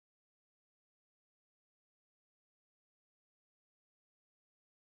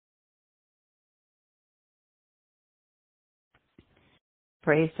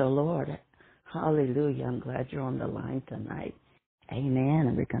Praise the Lord. Hallelujah. I'm glad you're on the line tonight. Amen.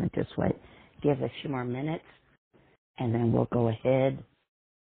 And we're going to just give a few more minutes, and then we'll go ahead.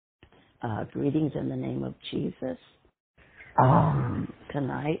 Greetings in the name of Jesus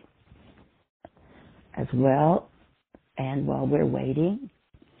tonight as well. And while we're waiting,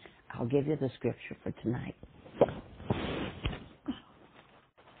 I'll give you the scripture for tonight.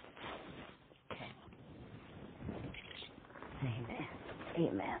 Amen.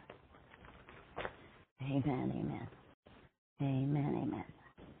 Amen. Amen. Amen. Amen. Amen.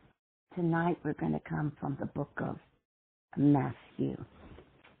 Tonight we're going to come from the book of Matthew.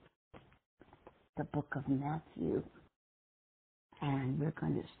 The book of Matthew. And we're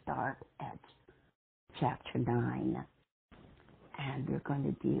going to start at chapter 9. And we're going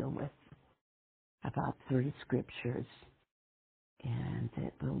to deal with about 3 scriptures. And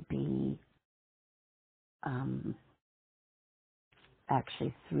it will be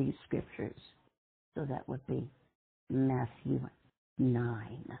actually 3 scriptures. So that would be Matthew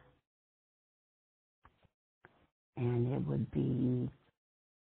 9. And it would be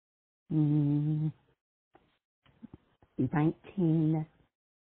 19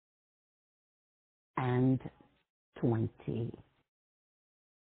 and 20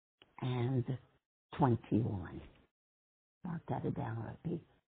 and 21. Mark that down. It would be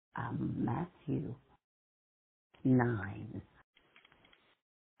Matthew 9.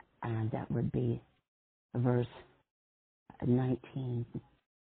 And that would be verse 19,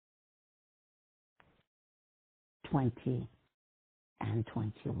 20, and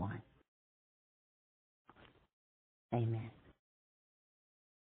 21. Amen.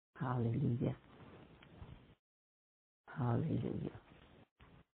 Hallelujah. Hallelujah.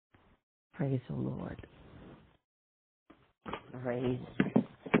 Praise the Lord. Praise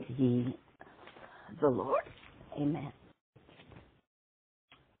ye the Lord. Amen.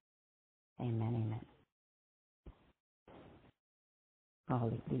 Amen. Amen.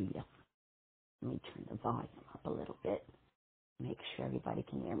 Hallelujah. Let me turn the volume up a little bit. Make sure everybody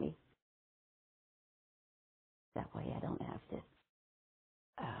can hear me. That way I don't have to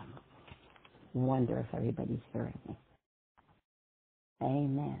wonder if everybody's hearing me.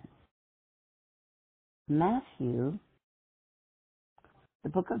 Amen. Matthew, the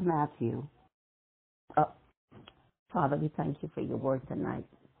book of Matthew. Oh, Father, we thank you for your word tonight.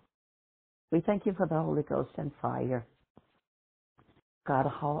 We thank you for the Holy Ghost and fire. God,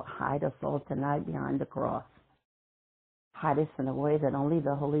 hide us all tonight behind the cross. Hide us in a way that only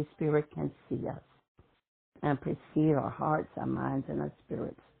the Holy Spirit can see us and perceive our hearts, our minds, and our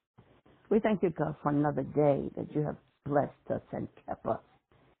spirits. We thank you, God, for another day that you have blessed us and kept us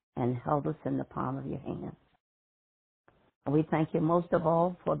and held us in the palm of your hand. And we thank you most of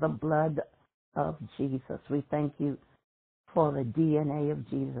all for the blood of Jesus. We thank you for the DNA of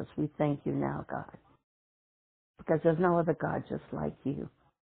Jesus. We thank you now, God, because there's no other God just like you.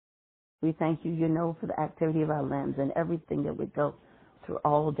 We thank you, for the activity of our limbs and everything that we go through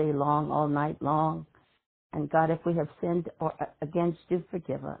all day long, all night long. And God, if we have sinned or against you,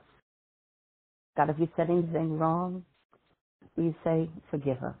 forgive us. God, if we said anything wrong, we say,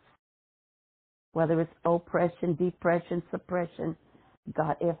 forgive us. Whether it's oppression, depression, suppression,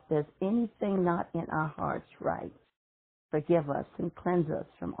 God, if there's anything not in our hearts right, forgive us and cleanse us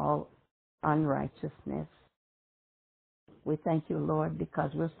from all unrighteousness. We thank you, Lord,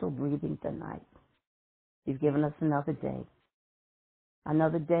 because we're still breathing tonight. You've given us another day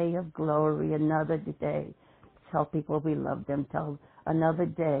of glory, another day to tell people we love them, tell another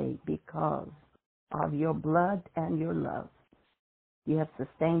day because of your blood and your love. You have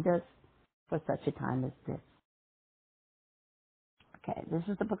sustained us for such a time as this. Okay, this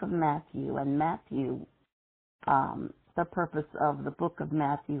is the book of Matthew, and Matthew, the purpose of the book of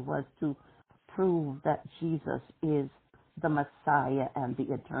Matthew was to prove that Jesus is the Messiah and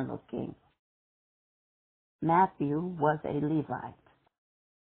the eternal King. Matthew was a Levite.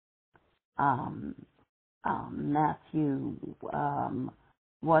 Matthew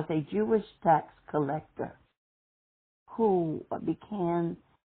was a Jewish tax collector who became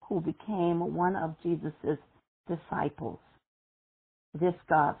one of Jesus' disciples. This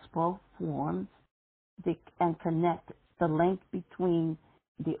gospel forms and connects the link between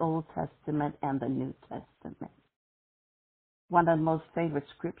the Old Testament and the New Testament. One of the most favorite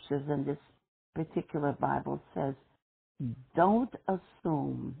scriptures in this particular Bible says, "Don't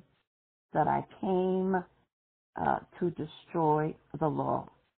assume that I came to destroy the law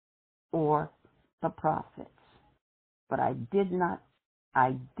or the prophets, but I did not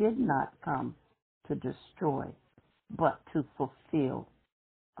come to destroy, but to fulfill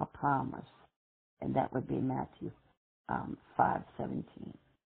a promise." And that would be Matthew 5:17.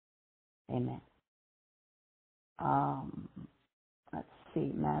 Amen. Let's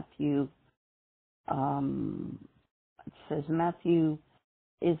see, Matthew. It says Matthew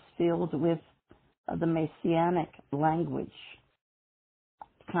is filled with the messianic language.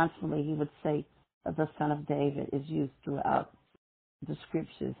 Constantly, he would say the Son of David is used throughout the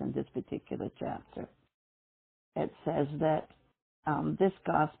scriptures in this particular chapter. It says that this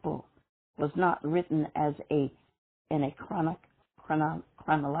gospel was not written as in a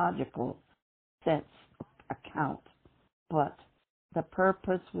chronological sense account, but the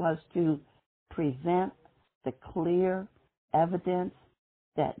purpose was to present the clear evidence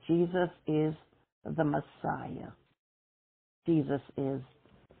that Jesus is the Messiah. Jesus is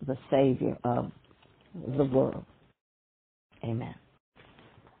the Savior of the world. Amen.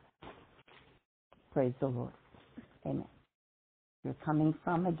 Praise the Lord. Amen. We're coming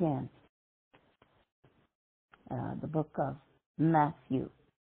from, again, the book of Matthew,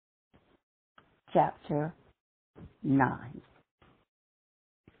 chapter 9.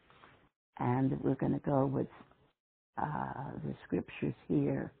 And we're going to go with the scriptures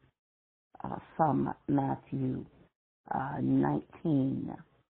here from Matthew 19.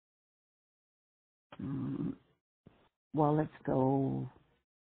 Well, let's go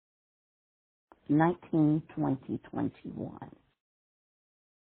 19, 20, 21.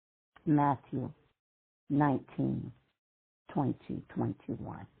 Matthew 19, 20,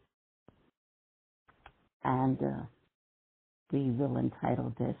 21. And we will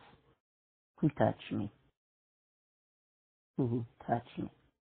entitle this, Who Touched Me? Who Touched Me?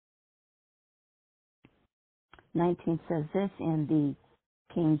 19 says this in the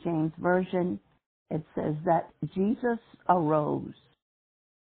King James Version. It says that Jesus arose,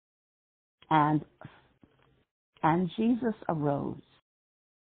 and Jesus arose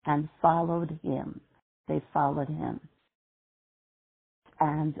and followed him. They followed him.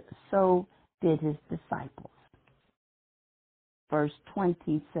 And so did his disciples. Verse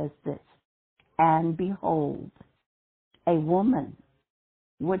 20 says this, and behold, a woman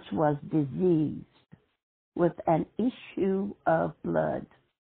which was diseased with an issue of blood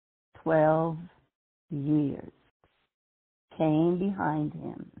 12 years came behind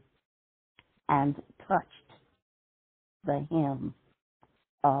him and touched the hem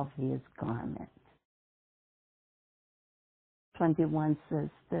of his garment. 21 says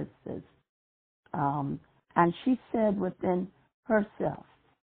this, and she said within herself,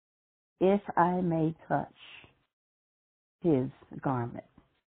 if I may touch his garment,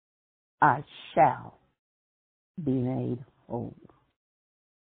 I shall be made whole.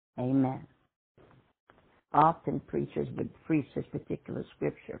 Amen. Often preachers would preach this particular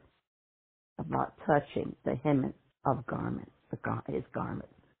scripture about touching the hem of garment, his garment.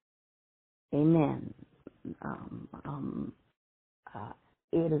 Amen.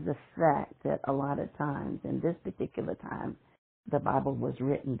 It is a fact that a lot of times, in this particular time, the Bible was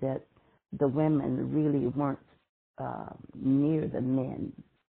written that the women really weren't near the men.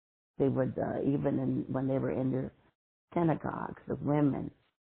 They would, when they were in their synagogues, the women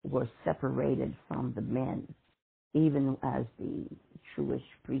were separated from the men, even as the Jewish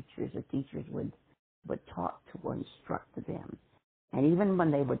preachers or teachers would talk to or instruct them. And even when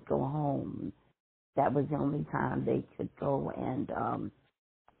they would go home, that was the only time they could go and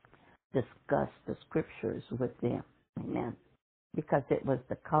discuss the scriptures with them. Amen. Because it was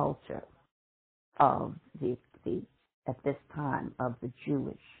the culture of the at this time of the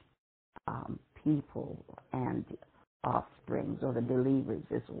Jewish people and offsprings or the believers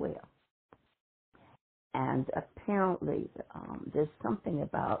as well. And apparently there's something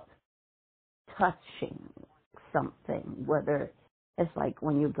about touching something, whether it's like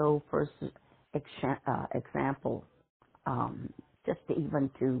when you go, for example, just even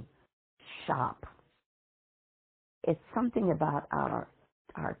to shop. It's something about our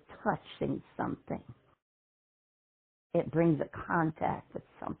touching something. It brings a contact with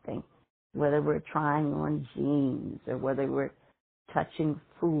something, whether we're trying on jeans or whether we're touching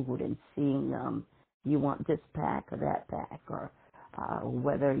food and seeing you want this pack or that pack, or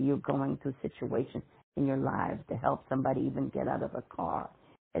whether you're going through situations in your lives to help somebody even get out of a car.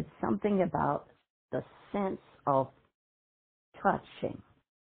 It's something about the sense of touching,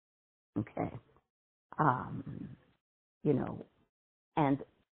 okay?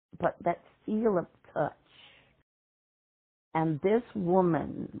 But that feel of touch. And this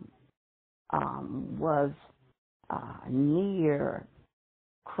woman was near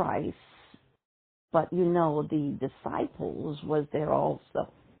Christ, but the disciples was there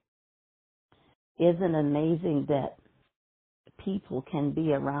also. Isn't it amazing that people can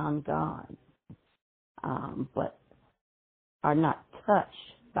be around God, but are not touched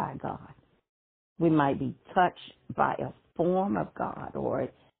by God. We might be touched by a form of God or a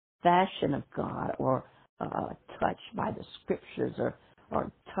fashion of God or touched by the scriptures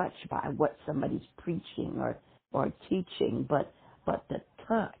or touched by what somebody's preaching or teaching, but the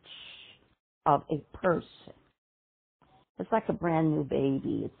touch of a person. It's like a brand new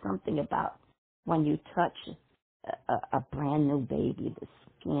baby. It's something about when you touch a brand new baby, the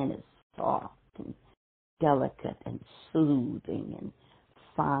skin is soft and delicate and soothing and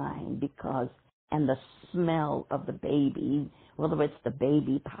fine and the smell of the baby, whether it's the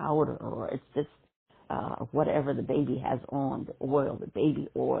baby powder or it's just whatever the baby has on, the baby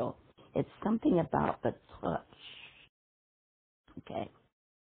oil, it's something about the touch, okay?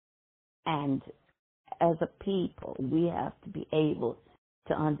 And as a people, we have to be able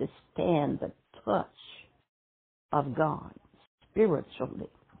to understand the touch of God spiritually,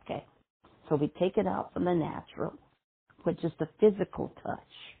 okay? So we take it out from the natural, which is the physical touch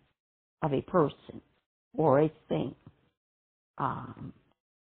of a person or a thing.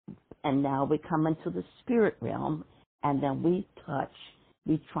 And now we come into the spirit realm, and then we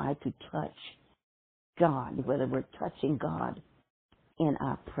try to touch God, whether we're touching God in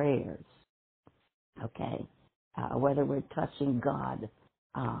our prayers, okay? Whether we're touching God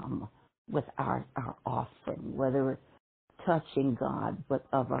with our offering, whether we're touching God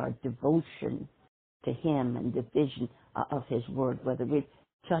of our devotion to Him and division of His Word, whether we're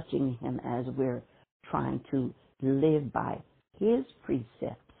touching Him as we're trying to live by His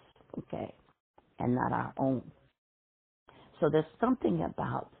precepts, okay, and not our own. So there's something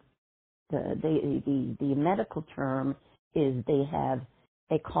about the medical term is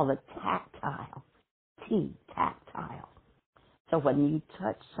they call it tactile, tactile. So when you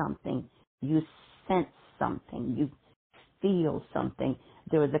touch something, you sense something, you feel something.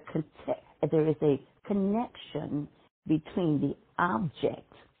 There is a connection between the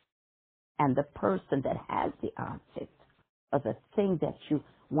object and the person that has the object, or the thing that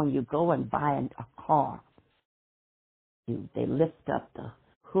when you go and buy a car, they lift up the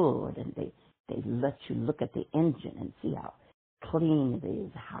hood and they let you look at the engine and see how clean it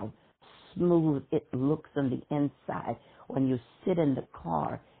is, how smooth it looks on the inside. When you sit in the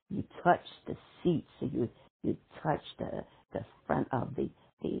car, you touch the seats, so you touch the front of the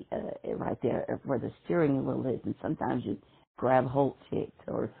right there where the steering wheel is, and sometimes you grab hold to it,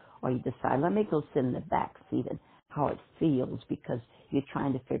 or you decide, let me go sit in the back seat and how it feels, because you're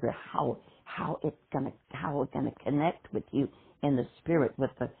trying to figure out how it's gonna connect with you in the spirit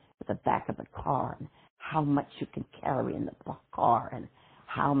with the back of the car, and how much you can carry in the car, and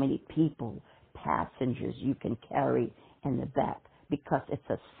how many passengers you can carry in the back, because it's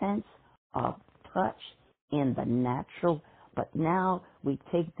a sense of touch in the natural. But now we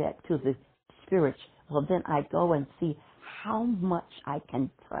take that to the spiritual. Well, then I go and see how much I can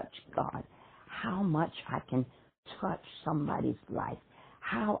touch God, how much I can touch somebody's life,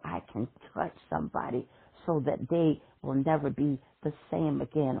 how I can touch somebody so that they will never be the same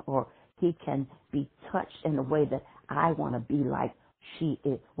again, or he can be touched in a way that I want to be like she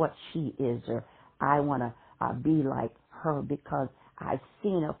is, what she is, or I want to be like her, because I've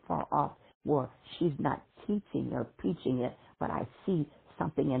seen her far off where she's not teaching or preaching it, but I see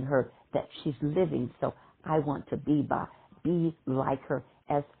something in her that she's living. So I want to be like her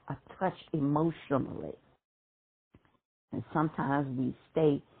as a touch emotionally. And sometimes we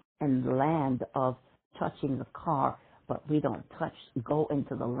stay in the land of touching the car, but we don't go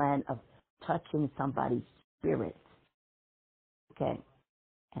into the land of touching somebody's spirit. Okay?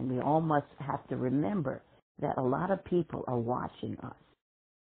 And we almost have to remember that a lot of people are watching us,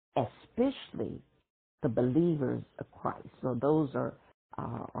 especially the believers of Christ. So those are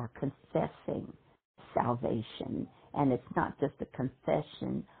confessing salvation. And it's not just a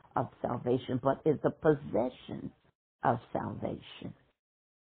confession of salvation, but it's a possession of salvation.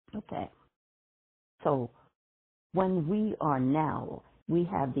 Okay. So when we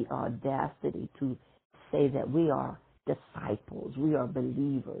have the audacity to say that we are disciples, we are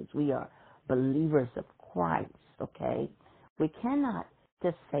believers of Christ, okay? We cannot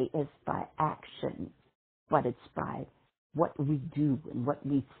just say it's by action, but it's by what we do and what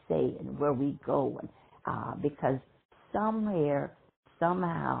we say and where we go. And because somewhere,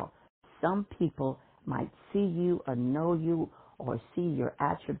 somehow, some people might see you or know you or see your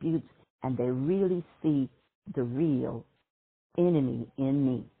attributes, and they really see the real enemy in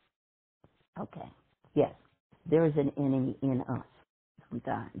me. Okay. Yes, there is an enemy in us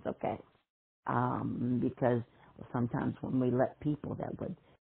sometimes, okay? Because sometimes when we let people that would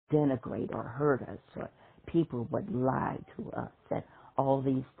denigrate or hurt us, or people would lie to us, and all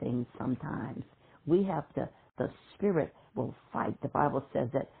these things, sometimes we have to the Spirit will fight. The Bible says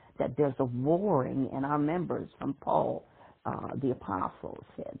that there's a warring in our members, from Paul, the apostle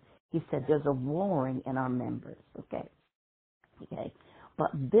said. He said there's a warring in our members, okay?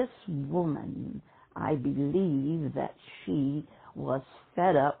 But this woman, I believe that she was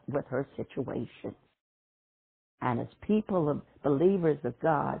fed up with her situation. And as people of believers of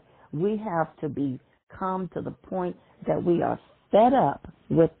God, we have to come to the point that we are fed up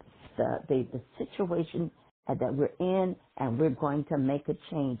with the situation that we're in, and we're going to make a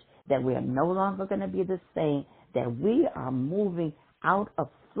change, that we are no longer going to be the same, that we are moving out of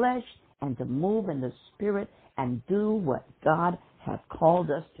flesh and to move in the Spirit and do what God has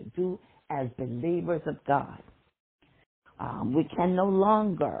called us to do as believers of God. We can no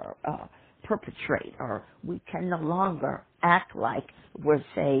longer perpetrate, or we can no longer act like we're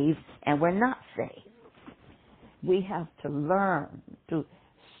saved and we're not saved. We have to learn to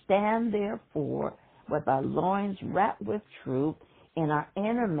stand, therefore, with our loins wrapped with truth in our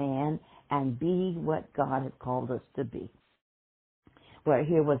inner man and be what God had called us to be. Well,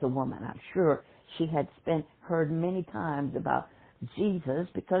 here was a woman. I'm sure she had heard many times about Jesus,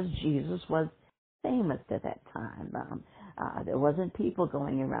 because Jesus was famous at that time. There wasn't people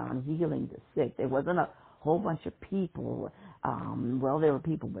going around healing the sick. There wasn't a whole bunch of people. There were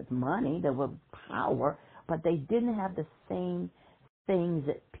people with money. There was power, but they didn't have the same things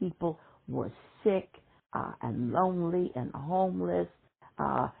that people were sick and lonely and homeless,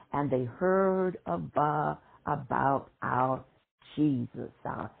 and they heard about our Jesus,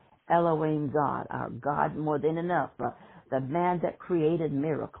 our Elohim God, our God more than enough, the man that created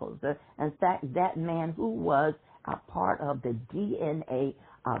miracles. In fact, that man who was a part of the DNA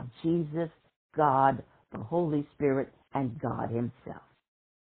of Jesus, God, the Holy Spirit, and God himself.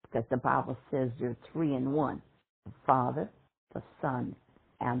 Because the Bible says they're three in one: the Father, the Son,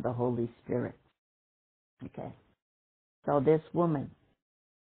 and the Holy Spirit. Okay. So this woman,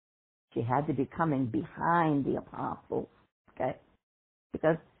 she had to be coming behind the apostles, okay?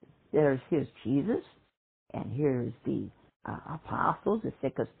 Because here's Jesus, and here's the apostles,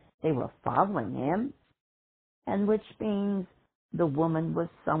 because they were following him, and which means the woman was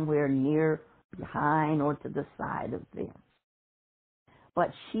somewhere near, behind, or to the side of them.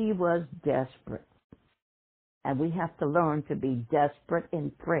 But she was desperate, and we have to learn to be desperate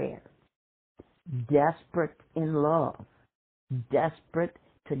in prayer, desperate in love, desperate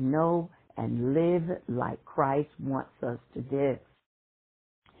to know and live like Christ wants us to do.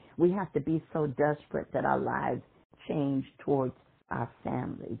 We have to be so desperate that our lives change towards our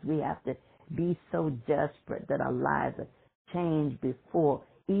families. We have to be so desperate that our lives change before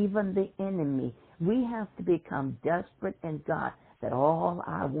even the enemy. We have to become desperate in God, that all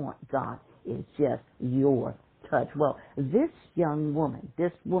I want, God, is just your touch. Well, this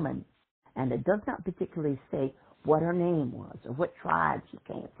woman, and it does not particularly say what her name was, or what tribe she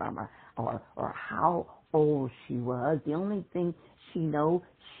came from, or how old she was. The only thing she knows,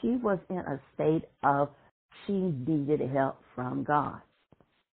 she was in a state of she needed help from God.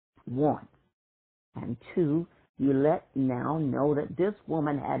 1. And 2, you let now know that this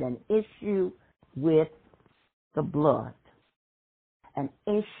woman had an issue with the blood, an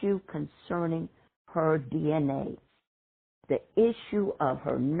issue concerning her DNA, the issue of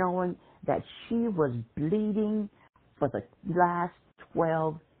her knowing that she was bleeding for the last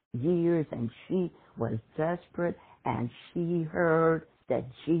 12 years, and she was desperate, and she heard that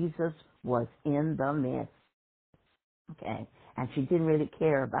Jesus was in the midst. Okay? And she didn't really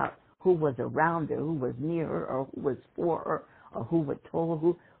care about who was around her, who was near her, or who was for her, or who would told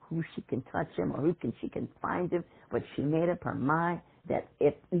her who she can touch him, or she can find him. But she made up her mind that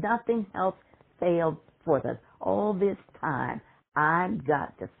if nothing else failed for all this time, I've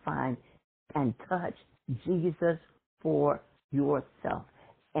got to find and touch Jesus for yourself.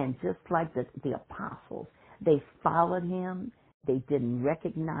 And just like the apostles, they followed him. They didn't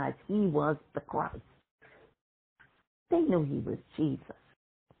recognize he was the Christ. They knew he was Jesus,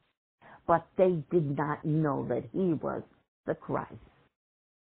 but they did not know that he was the Christ.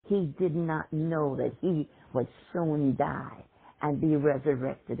 He did not know that he would soon die and be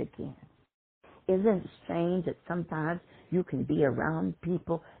resurrected again. Isn't it strange that sometimes you can be around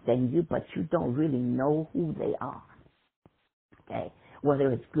people but you don't really know who they are? Okay?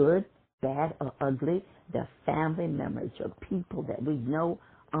 Whether it's good, bad, or ugly, they're family members or people that we know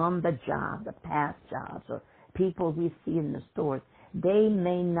on the job, the past jobs, or people we see in the stores. They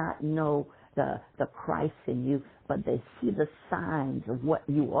may not know the Christ in you, but they see the signs of what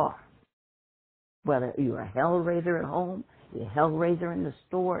you are. Whether you're a hellraiser at home, you're a hellraiser in the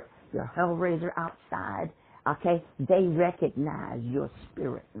store, you're a hellraiser outside, okay, they recognize your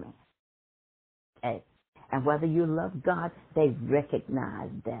spirit, man. Okay? And whether you love God, they recognize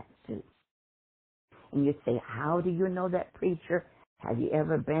that too. And you say, how do you know that, preacher? Have you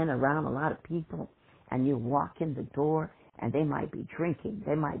ever been around a lot of people and you walk in the door and they might be drinking,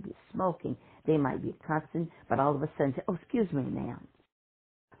 they might be smoking, they might be cussing, but all of a sudden say, oh, excuse me, ma'am.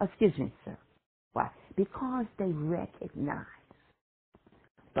 Excuse me, sir. Why? Because they recognize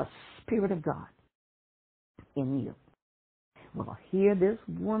the Spirit of God in you. Well, here this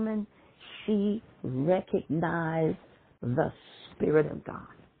woman, she recognized the Spirit of God.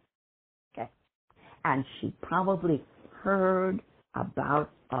 Okay? And she probably heard about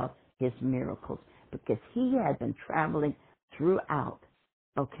his miracles because he had been traveling throughout,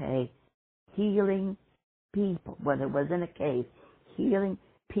 okay, healing people, whether it was in a cave, healing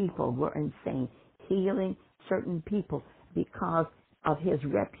people were insane, healing certain people because of his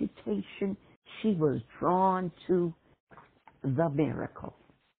reputation. She was drawn to the miracle.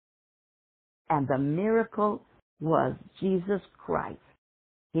 And the miracle was Jesus Christ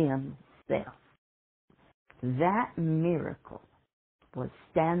himself. That miracle was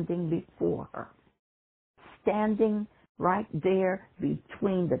standing before her, standing right there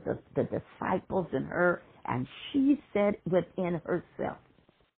between the disciples and her, and she said within herself,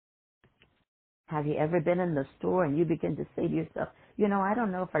 have you ever been in the store and you begin to say to yourself, you know, I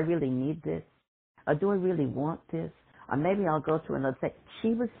don't know if I really need this, or do I really want this, or maybe I'll go to another thing. She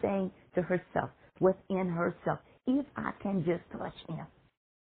was saying to herself, within herself, if I can just touch him.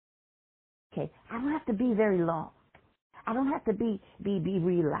 Okay, I don't have to be very long. I don't have to be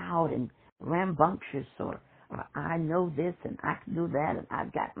real loud and rambunctious or I know this and I can do that and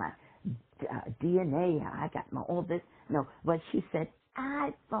I've got my DNA and I got my all this. No, but she said,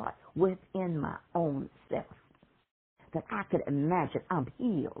 I thought within my own self that I could imagine I'm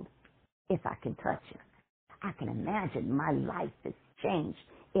healed if I can touch him. I can imagine my life is changed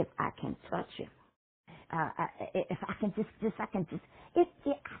if I can touch him. If I can just, if I can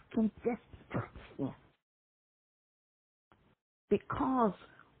just touch him. Because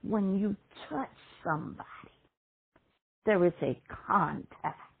when you touch somebody, there is a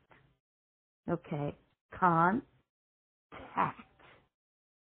contact. Okay? Contact.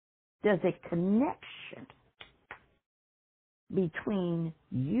 There's a connection between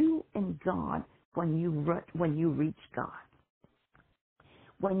you and God when you reach God.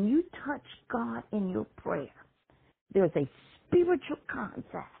 When you touch God in your prayer, there's a spiritual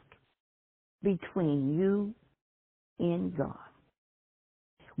contact between you and God.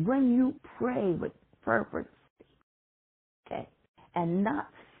 When you pray with fervency, okay, and not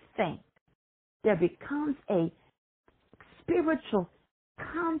faint, there becomes a spiritual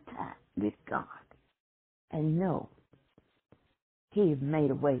contact with God. And know He's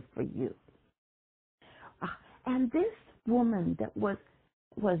made a way for you. And this woman that was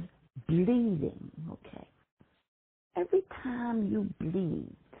bleeding, okay, every time you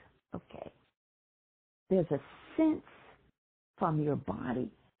bleed, okay, there's a sense from your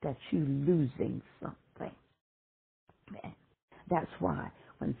body that you're losing something. That's why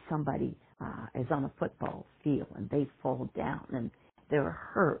when somebody is on a football field and they fall down and they're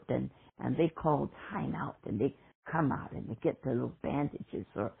hurt and they call timeout and they come out and they get the little bandages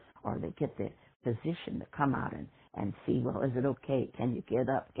or they get the physician to come out and see, well, is it okay? Can you get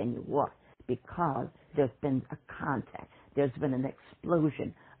up? Can you walk? Because there's been a contact. There's been an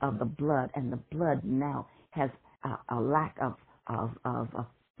explosion of the blood, and the blood now has a lack of a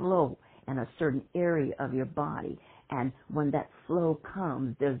flow in a certain area of your body. And when that flow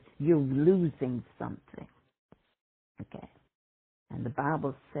comes, you're losing something. Okay? And the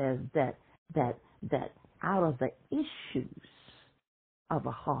Bible says that out of the issues of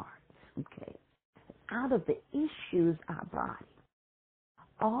a heart, okay, out of the issues of our body,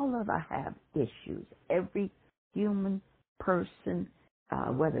 all of us have issues. Every human person,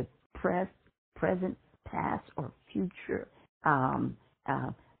 whether present, past, or future,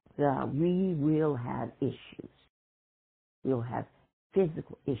 we will have issues. We'll have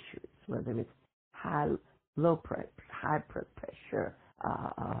physical issues, whether it's high blood pressure,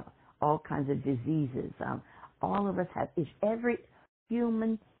 all kinds of diseases. All of us have issues. Every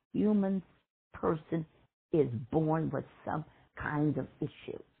human person is born with some kind of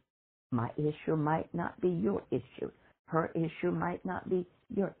issue. My issue might not be your issue. Her issue might not be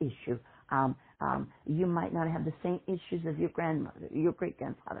your issue. You might not have the same issues as your grandmother, your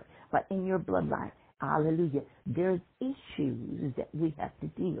great-grandfather, but in your bloodline, hallelujah, there's issues that we have to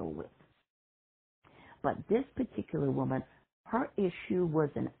deal with. But this particular woman, her issue was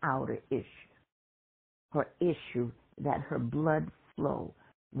an outer issue. Her issue that her blood flow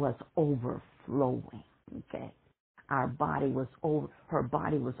was overflowing. Okay, her body was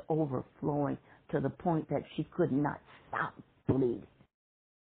overflowing to the point that she could not stop bleeding.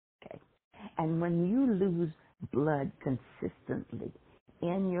 Okay. And when you lose blood consistently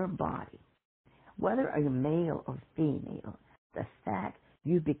in your body, whether a male or female, the fact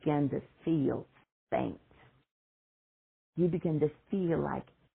you begin to feel faint. You begin to feel like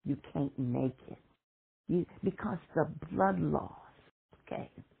you can't make it. Because the blood loss, okay,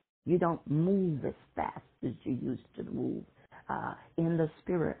 you don't move as fast as you used to move in the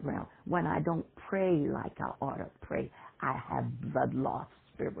spirit realm. When I don't pray like I ought to pray, I have blood loss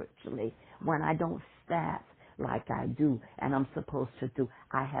spiritually. When I don't fast like I do and I'm supposed to do,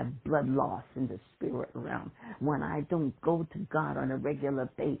 I have blood loss in the spirit realm. When I don't go to God on a regular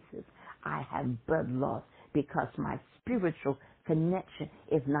basis, I have blood loss because my spiritual connection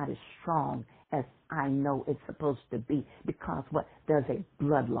is not as strong as I know it's supposed to be, because what? There's a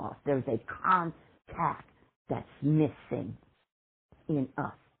blood loss. There's a contact that's missing in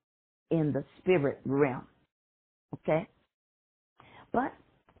us, in the spirit realm. Okay? But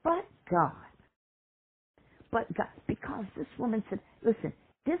God, because this woman said, listen,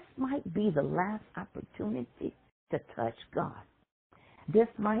 this might be the last opportunity to touch God. This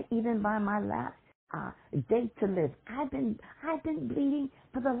might even be my last day to live. I've been bleeding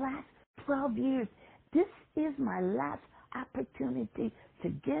for the last 12 years. This is my last opportunity to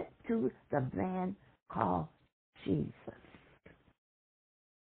get to the man called Jesus.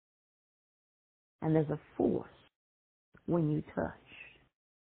 And there's a force when you touch.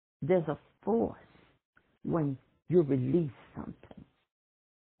 There's a force when you release something,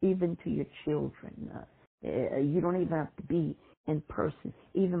 even to your children. You don't even have to be in person,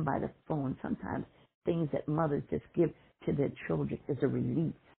 even by the phone. Sometimes things that mothers just give to their children is a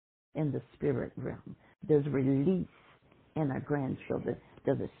release in the spirit realm. There's a release in our grandchildren.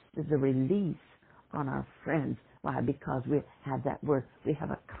 There's a release on our friends. Why? Because we have that word. We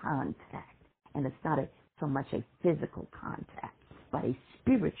have a contact. And it's not so much a physical contact, but a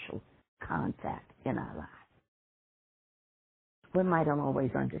spiritual contact in our lives. We might not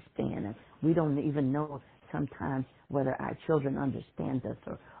always understand it. We don't even know sometimes whether our children understand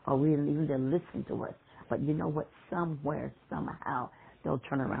us or we even listen to us. But you know what? Somewhere, somehow, they'll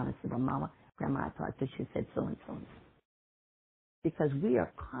turn around and say, well, Mama, Grandma, I thought that you said so and so. Because we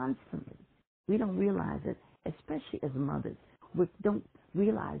are constantly, we don't realize it, especially as mothers, we don't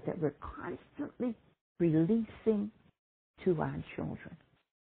realize that we're constantly releasing to our children.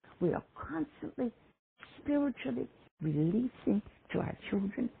 We are constantly spiritually releasing to our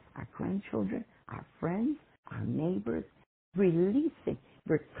children, our grandchildren, our friends, our neighbors, releasing.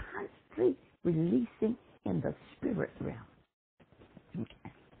 We're constantly releasing in the spirit realm.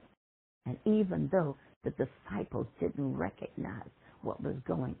 Okay. And even though the disciples didn't recognize what was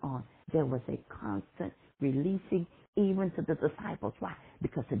going on, there was a constant releasing even to the disciples. Why?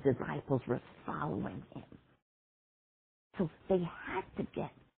 Because the disciples were following him. So they had to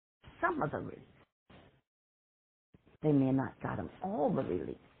get some of the release. They may not got them all the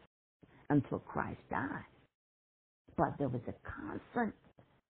release until Christ died. But there was a constant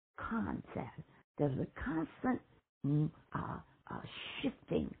contact. There was a constant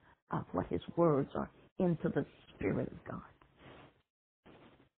shifting of what his words are into the Spirit of God.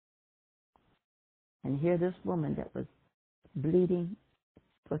 And here this woman that was bleeding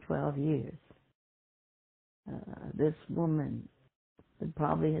for 12 years, this woman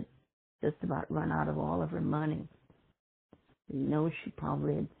probably had just about run out of all of her money. You know, she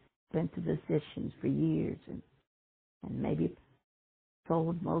probably had been to physicians for years and maybe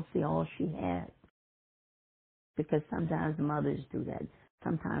sold mostly all she had. Because sometimes mothers do that.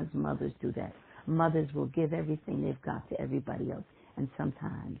 Sometimes mothers do that. Mothers will give everything they've got to everybody else. And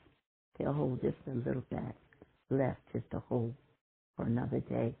sometimes they'll hold just a little bit left just to hold for another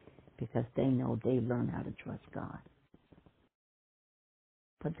day because they know they've learned how to trust God.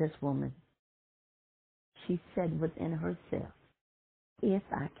 But this woman, she said within herself, if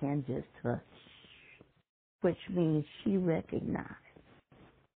I can just touch, which means she recognized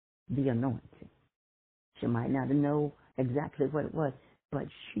the anointing. She might not know exactly what it was, but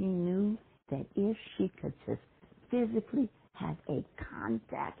she knew that if she could just physically have a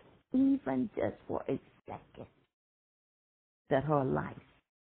contact, even just for a second, that her life,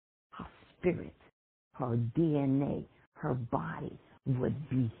 her spirit, her DNA, her body would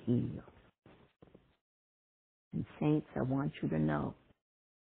be healed. And saints, I want you to know,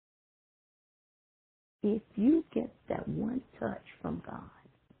 if you get that one touch from God,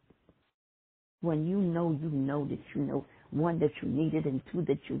 when you know that you know, one, that you needed, and two,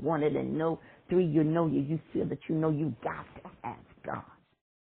 that you wanted, and no, three, you know you feel that you know you got to have God.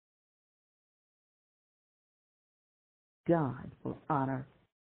 God will honor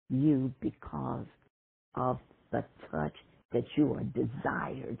you because of the touch that you are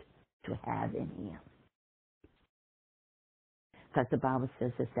desired to have in him. Because the Bible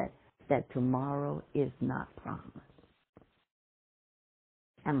says that tomorrow is not promised.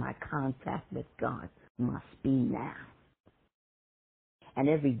 And my contact with God must be now. And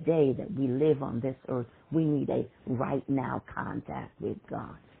every day that we live on this earth, we need a right now contact with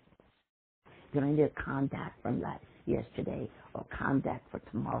God. You don't need a contact from yesterday or contact for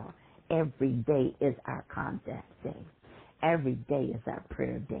tomorrow. Every day is our contact day. Every day is our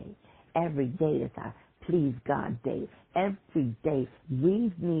prayer day. Every day is our please God day. Every day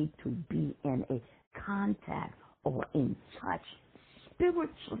we need to be in a contact or in touch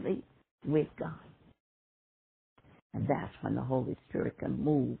spiritually with God. And that's when the Holy Spirit can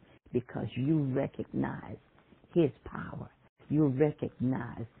move, because you recognize his power. You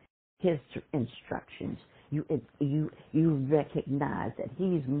recognize his instructions. You recognize that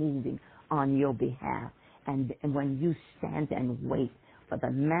he's moving on your behalf. And when you stand and wait for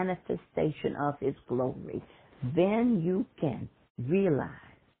the manifestation of his glory, then you can realize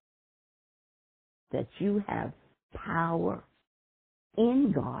that you have power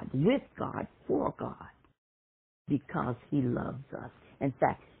in God, with God, for God, because he loves us. In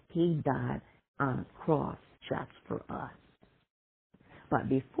fact, he died on a cross just for us. But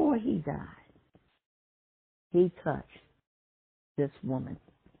before he died, he touched this woman,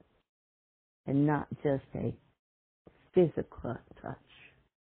 and not just a physical touch.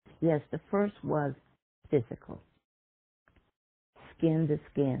 Yes, the first was physical, skin to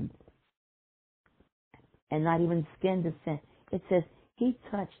skin, and not even skin to skin. It says he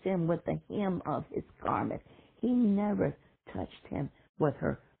touched him with the hem of his garment. He never touched him with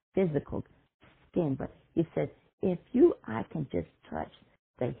her physical skin, but he said, I can just touch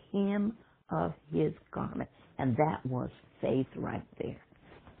the hem of his garment. And that was faith right there.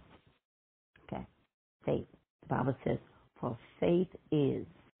 Okay, faith. The Bible says, for faith is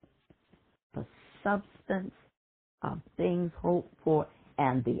the substance of things hoped for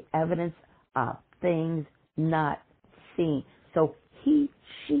and the evidence of things not seen. So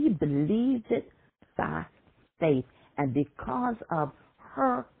she believed it by faith. And because of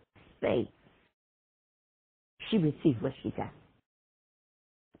her faith, she received what she got.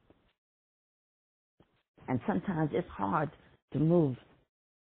 And sometimes it's hard to move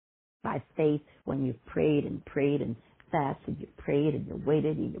by faith when you prayed and fasted, you prayed and you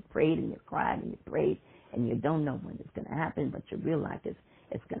waited and you prayed and you cried and you prayed and you don't know when it's going to happen, but you realize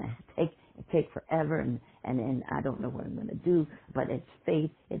it's going to take forever and I don't know what I'm going to do, but it's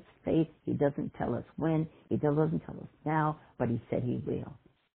faith. He doesn't tell us when, he doesn't tell us now, but he said he will.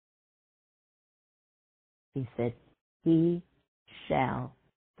 He said he shall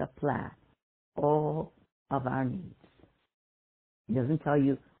supply all of our needs. He doesn't tell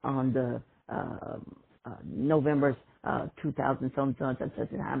you on the November 2000 something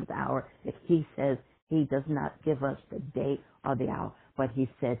such a time of the hour. If he says he does not give us the day or the hour, but he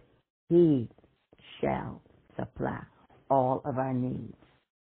said he shall supply all of our needs.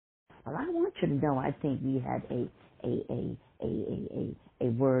 Well, I want you to know, I think we had a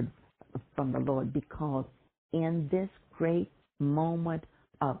word from the Lord, because in this great moment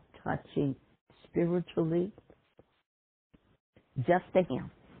of touching spiritually, just to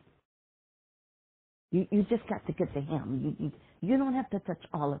him. You just got to get to him. You don't have to touch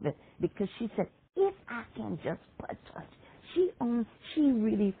all of it, because she said, if I can just touch. She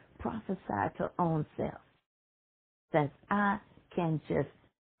really prophesied to her own self that I can just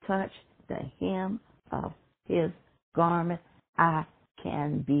touch the hem of his garment. I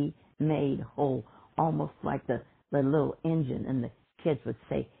can be made whole. Almost like the little engine, and the kids would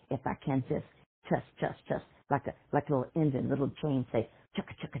say, if I can just like a little engine, little chain, say,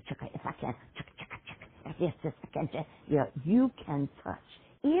 chugga, chugga, chugga, if I can, chugga, chugga, chugga, yes, I can just, you can touch.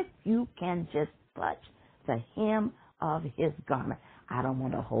 If you can just touch the hem of his garment. I don't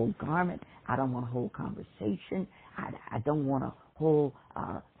want a whole garment. I don't want a whole conversation. I don't want a whole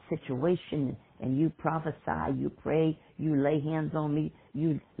situation, and you prophesy, you pray, you lay hands on me,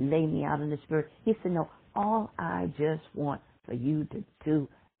 you lay me out in the spirit. He said, no, all I just want for you to do,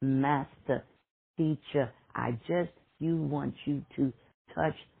 Master, Teacher, want you to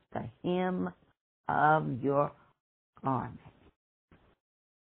touch the hem of your garment.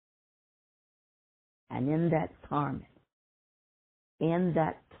 And in that garment, in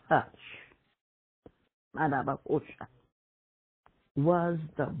that touch, was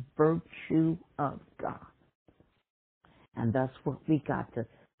the virtue of God. And that's what we got to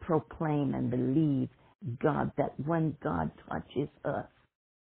proclaim and believe, God, that when God touches us,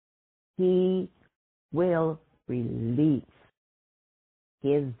 he will release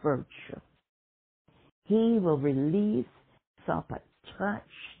His virtue. He will release such a touch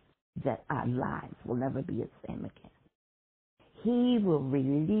that our lives will never be the same again. He will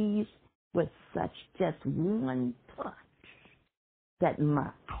release with such just one touch that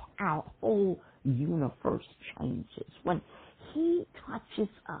our whole universe changes. When He touches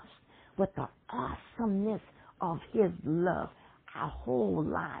us with the awesomeness of His love, our whole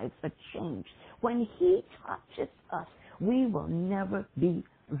lives are changed. When He touches us, we will never be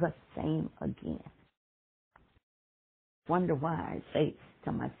the same again. Wonder why I say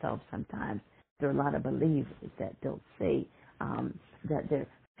to myself sometimes, there are a lot of believers that they'll say that they're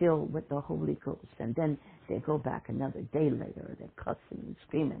filled with the Holy Ghost, and then they go back another day later, they're cussing and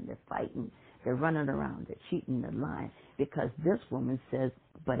screaming, they're fighting, they're running around, they're cheating, they're lying, because this woman says,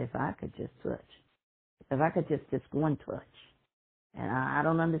 but if I could just touch, if I could just one touch. And I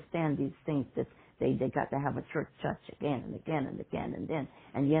don't understand these things that they got to have a church touch again and again and again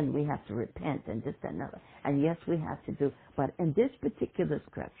and then we have to repent and this and another. And yes, we have to do. But in this particular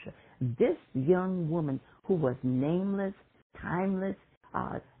scripture, this young woman who was nameless, timeless,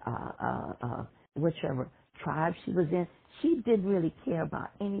 whichever tribe she was in, she didn't really care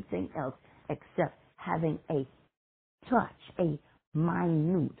about anything else except having a touch, a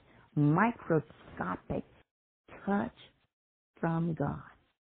minute, microscopic touch from God.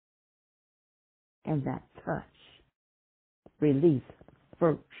 And that touch released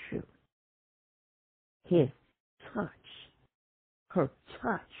virtue. His touch, her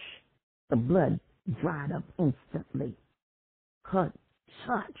touch, the blood dried up instantly. Her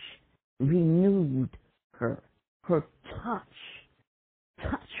touch renewed her. Her touch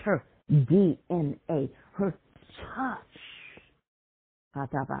her DNA. Her touch.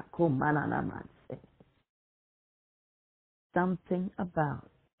 Something about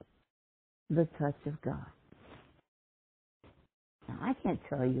the touch of God. Now, I can't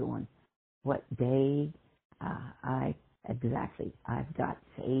tell you on what day I've got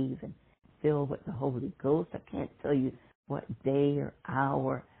saved and filled with the Holy Ghost. I can't tell you what day or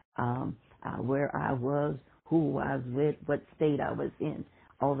hour, where I was, who I was with, what state I was in,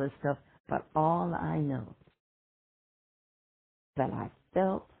 all this stuff. But all I know that I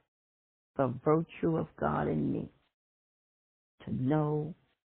felt the virtue of God in me to know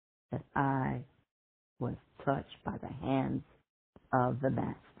that I was touched by the hands of the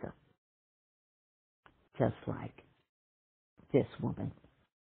Master, just like this woman.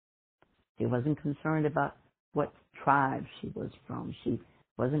 She wasn't concerned about what tribe she was from. She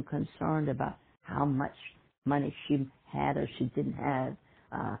wasn't concerned about how much money she had or she didn't have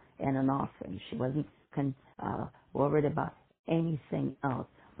in an offering. She wasn't worried about anything else.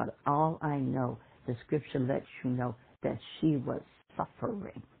 But all I know, the scripture lets you know that she was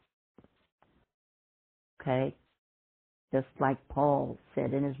suffering. Okay? Just like Paul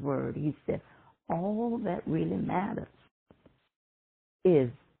said in his word, he said, all that really matters is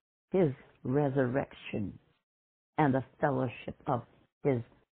his resurrection and the fellowship of his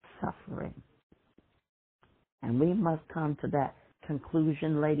suffering. And we must come to that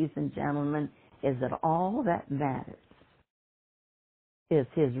conclusion, ladies and gentlemen, is that all that matters is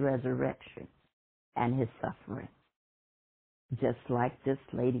his resurrection and his suffering. Just like this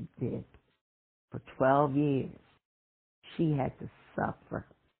lady did. For 12 years, she had to suffer.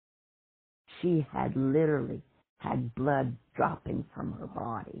 She had literally had blood dropping from her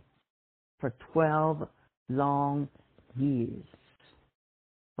body for 12 long years.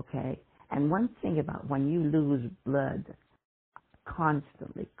 Okay? And one thing about when you lose blood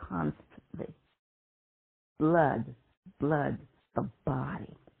constantly, blood, the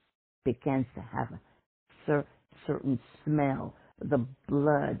body begins to have a certain smell. The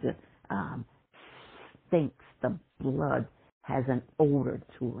blood stinks. The blood has an odor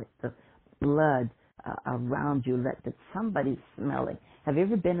to it. The blood around you that somebody's smelling. Have you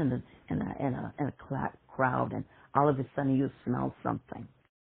ever been in a crowd and all of a sudden you smell something,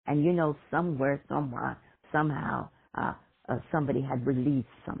 and you know somewhere, somehow somebody had released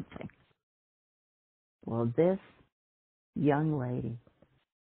something? Well, this young lady,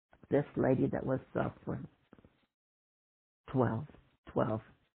 this lady that was suffering, 12.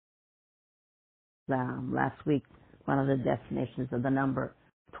 Last week, one of the definitions of the number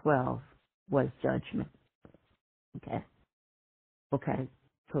 12 was judgment. Okay.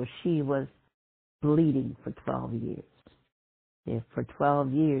 So she was bleeding for 12 years. If for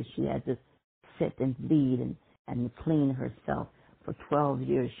 12 years she had to sit and bleed and clean herself. For 12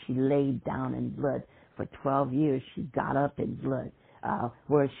 years she laid down in blood. For 12 years she got up in blood.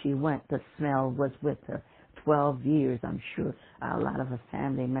 Where she went, the smell was with her. 12 years, I'm sure a lot of her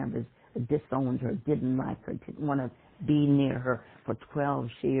family members disowned her, didn't like her, didn't want to be near her for 12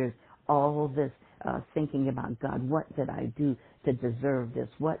 years. All this thinking about, God, what did I do to deserve this?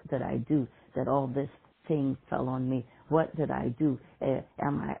 What did I do that all this thing fell on me? What did I do? Is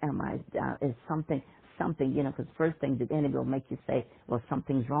something, because first thing the enemy will make you say, well,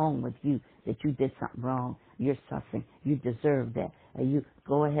 something's wrong with you, that you did something wrong. You're suffering. You deserve that. You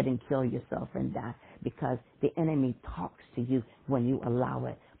go ahead and kill yourself and die, because the enemy talks to you when you allow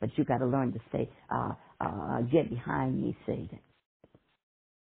it. But you got to learn to say, get behind me, Satan.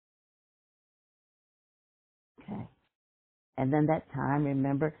 Okay. And then that time,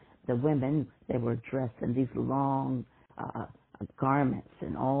 remember, the women, they were dressed in these long garments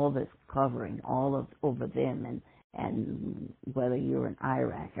and all this covering all of over them, and whether you're in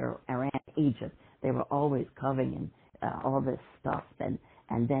Iraq or Iran, Egypt, they were always covering in all this stuff, and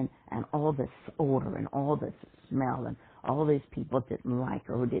all this odor and all this smell, and all these people didn't like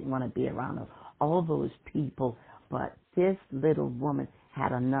her, who didn't want to be around her, all those people. But this little woman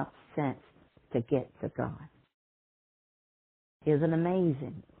had enough sense to get to God. Isn't it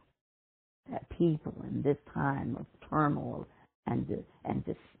amazing that people in this time of turmoil and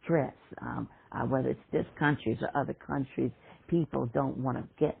distress, whether it's this country or other countries, people don't want to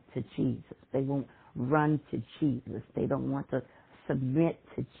get to Jesus. They won't run to Jesus. They don't want to submit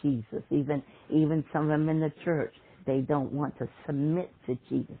to Jesus. Even some of them in the church, they don't want to submit to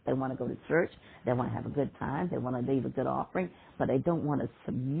Jesus. They want to go to church. They want to have a good time. They want to leave a good offering, but they don't want to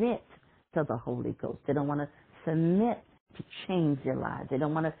submit to the Holy Ghost. They don't want to submit to change their lives. They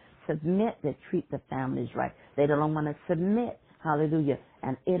don't want to submit to treat the families right. They don't want to submit. Hallelujah.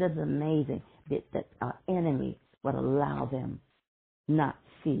 And it is amazing that our enemy would allow them not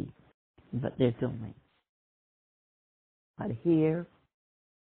see what they're doing. But here,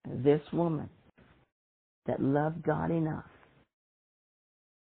 this woman that loved God enough,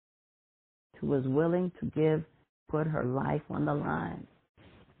 who was willing to put her life on the line.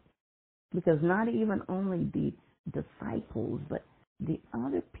 Because not even only the disciples, but the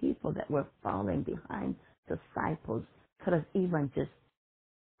other people that were following behind disciples could have even just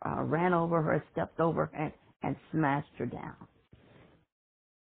ran over her, stepped over her, and smashed her down.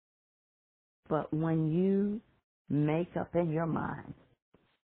 But when you make up in your mind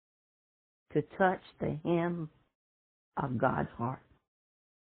to touch the hem of God's heart,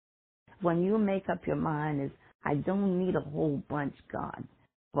 when you make up your mind is, I don't need a whole bunch, God,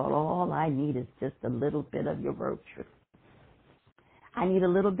 but all I need is just a little bit of your virtue. I need a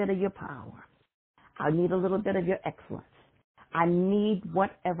little bit of your power. I need a little bit of your excellence. I need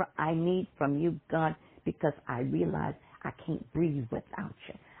whatever I need from you, God, because I realize I can't breathe without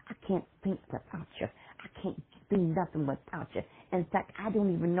you. I can't think without you. I can't do nothing without you. In fact, I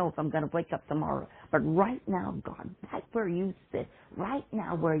don't even know if I'm going to wake up tomorrow. But right now, God, right where you sit, right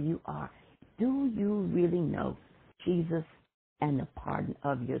now where you are, do you really know Jesus and the pardon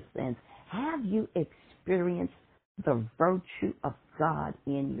of your sins? Have you experienced the virtue of God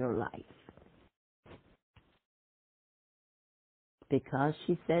in your life? Because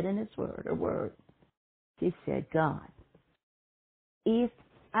she said in her word, she said, God, if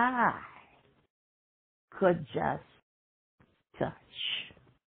I could just touch.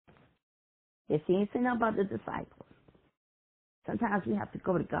 If he ain't saying nothing about the disciples, sometimes we have to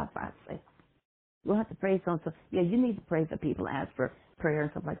go to God for ourselves. We'll have to pray for them. Yeah, you need to pray for people, ask for prayer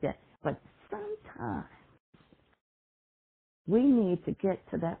and stuff like that. But sometimes we need to get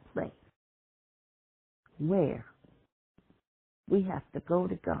to that place where we have to go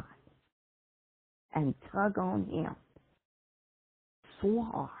to God and tug on him so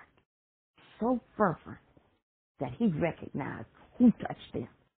hard, so fervent, that he recognized who touched them.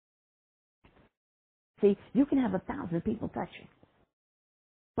 See, you can have 1,000 people touching,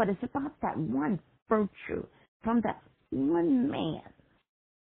 but it's about that one virtue from that one man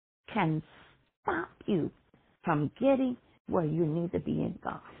can stop you from getting where you need to be in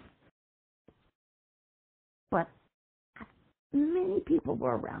God. But many people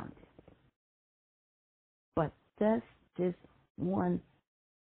were around it. But this one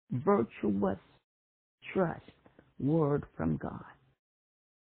virtuous trust word from God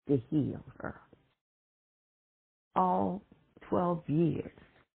to heal her. All 12 years,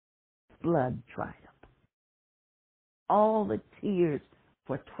 blood dried up. All the tears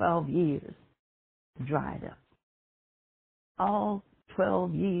for 12 years dried up. All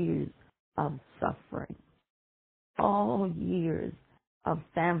 12 years of suffering. All years of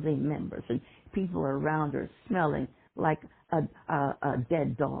family members and people around her smelling like a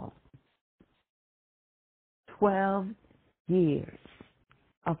dead dog. 12 years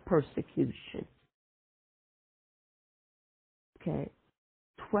of persecution. Okay,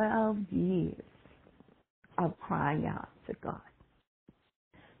 12 years of crying out to God.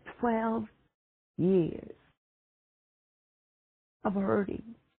 12 years of hurting.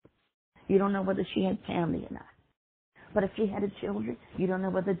 You don't know whether she had family or not. But if she had children, you don't know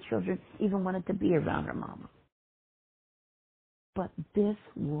whether the children even wanted to be around her mama. But this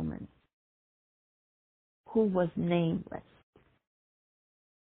woman, who was nameless,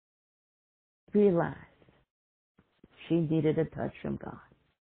 realized she needed a touch from God.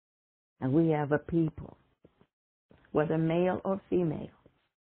 And we have a people, whether male or female,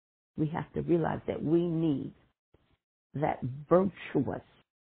 we have to realize that we need that virtuous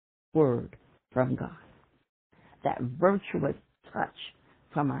word from God, that virtuous touch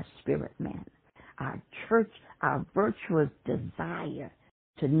from our spirit man, our church, our virtuous desire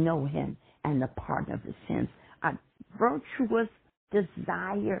to know him and the pardon of his sins, our virtuous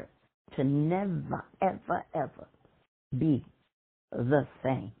desire to never, ever, ever be the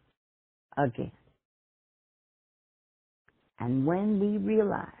same again. And when we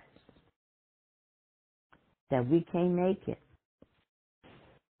realize that we can't make it,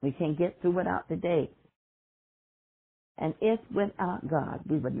 we can't get through without the day, and if without God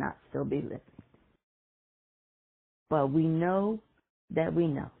we would not still be living. But we know that we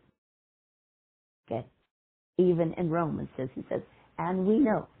know. Okay? Even in Romans he says, and we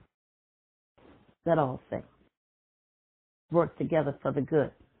know that all things work together for the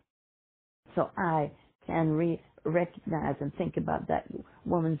good. So I can recognize and think about that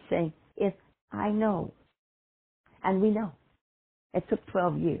woman saying, if I know, and we know, it took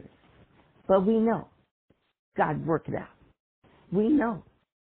 12 years, but we know God worked it out. We know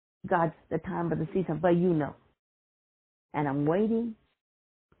God's the time of the season, but you know. And I'm waiting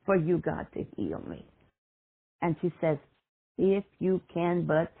for you, God, to heal me. And she says, if you can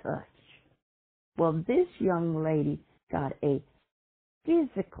but touch. Well, this young lady got a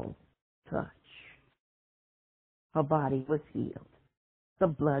physical touch. Her body was healed. The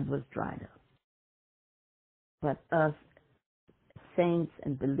blood was dried up. But us saints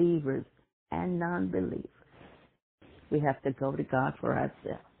and believers and non-believers, we have to go to God for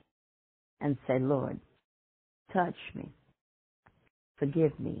ourselves and say, Lord, touch me,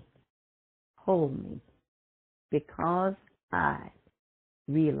 forgive me, hold me, because I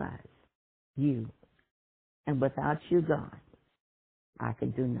realize you. And without you, God, I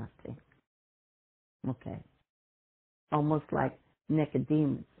could do nothing. Okay. Almost like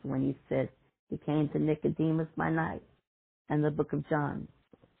Nicodemus when he said, he came to Nicodemus by night in the book of John,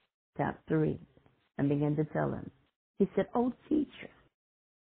 chapter 3, and began to tell him. He said, oh, teacher,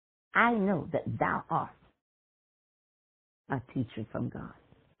 I know that thou art a teacher from God.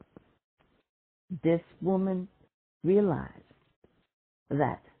 This woman realized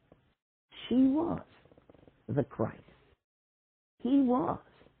that she was the Christ. He was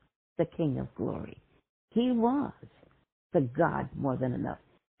the King of glory. He was the God more than enough.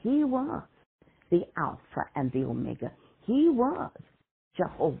 He was the Alpha and the Omega. He was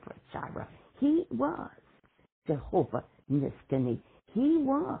Jehovah Jireh. He was Jehovah Niskani. He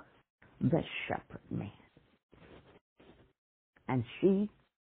was the shepherd man. And she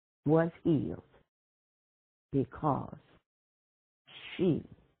was healed because she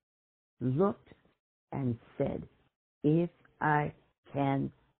looked and said, if I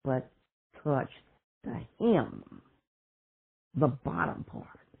can but touch the hem, the bottom part,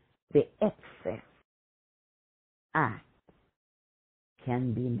 the excess, I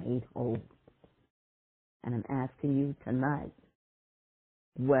can be made whole. And I'm asking you tonight,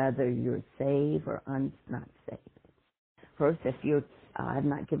 whether you're saved or not saved. First, if you have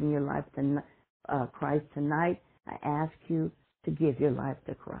not given your life to Christ tonight, I ask you to give your life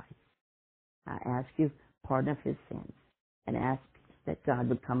to Christ. I ask you pardon of his sins and ask that God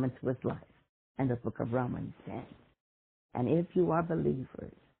would come into his life. And the book of Romans says. And if you are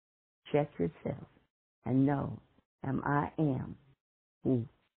believers, check yourself and know, am I who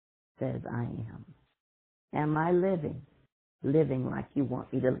says I am? Am I living like you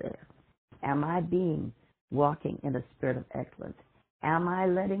want me to live? Am I walking in a spirit of excellence? Am I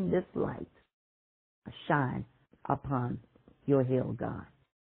letting this light shine upon your hill, God?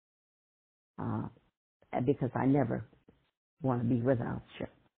 Because I never want to be without you.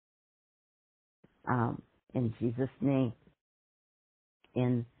 In Jesus' name,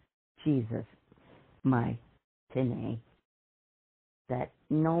 in Jesus' mighty name, that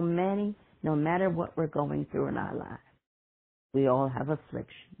no matter what we're going through in our lives, we all have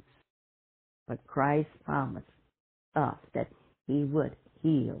afflictions, but Christ promised us that he would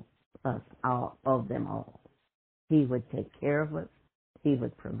heal us all of them all. He would take care of us. He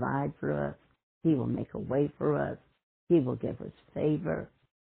would provide for us. He will make a way for us. He will give us favor.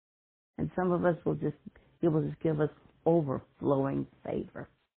 And some of us He will just give us overflowing favor.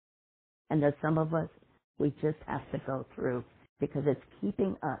 And there's some of us, we just have to go through because it's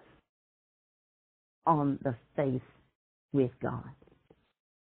keeping us on the face with God.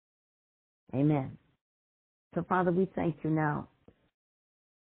 Amen. So, Father, we thank you now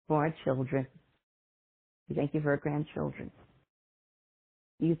for our children. We thank you for our grandchildren.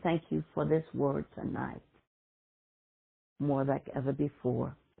 You thank you for this word tonight, more like ever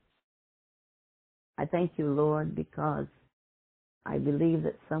before. I thank you, Lord, because I believe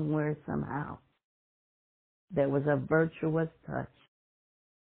that somewhere, somehow, there was a virtuous touch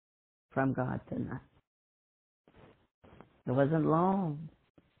from God tonight. It wasn't long,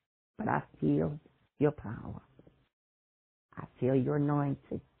 but I feel your power. I feel your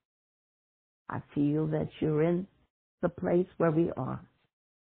anointing. I feel that you're in the place where we are.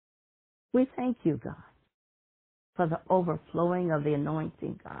 We thank you, God, for the overflowing of the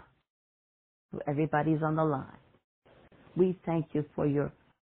anointing, God. Everybody's on the line. We thank you for your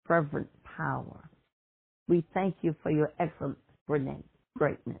fervent power. We thank you for your excellent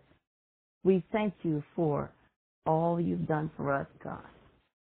greatness. We thank you for all you've done for us, God.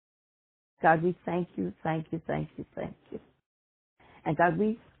 God, we thank you, thank you, thank you, thank you. And God,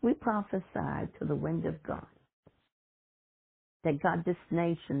 we prophesy to the wind of God that God, this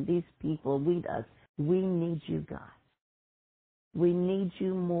nation, these people, we need you, God. We need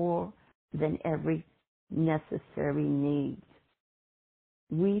you more than every necessary need.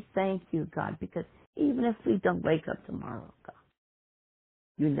 We thank you, God, because even if we don't wake up tomorrow, God,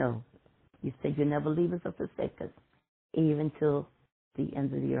 you know, you said you never leave us or forsake us, even till the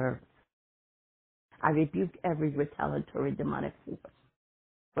end of the earth. I rebuke every retaliatory demonic force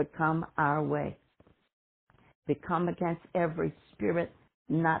would come our way. We come against every spirit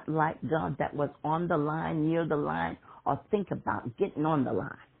not like God that was on the line, near the line, or think about getting on the line.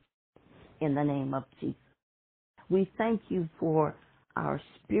 In the name of Jesus. We thank you for our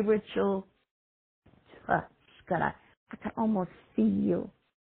spiritual touch. God, I can almost feel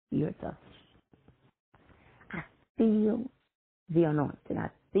your touch. I feel the anointing. I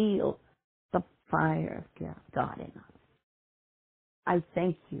feel the fire of God in us. I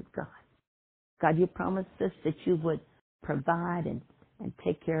thank you, God. God, you promised us that you would provide and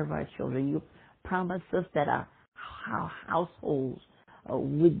take care of our children. You promised us that our households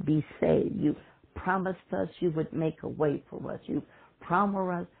would be saved. You promised us you would make a way for us. You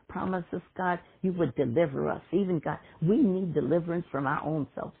promised us, God, you would deliver us. Even, God, we need deliverance from our own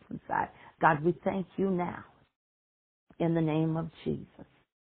selves inside. God, we thank you now in the name of Jesus.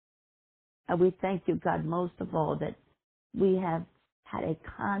 And we thank you, God, most of all, that we have had a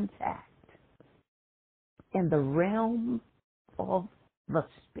contact in the realm of the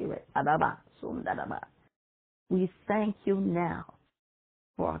Spirit. We thank you now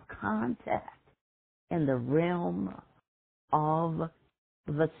for a contact in the realm of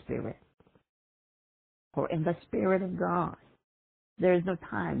the Spirit. For in the Spirit of God, there is no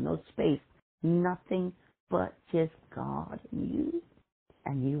time, no space, nothing but just God and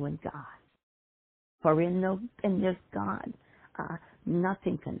you and God. For in this God,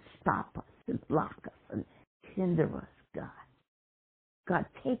 nothing can stop us and block us and hinder us, God. God,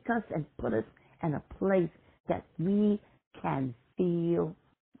 take us and put us in a place that we can feel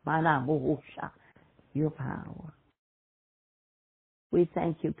your power. We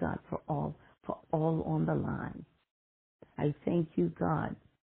thank you, God, for all on the line. I thank you, God,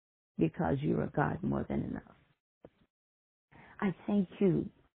 because you're a God more than enough. I thank you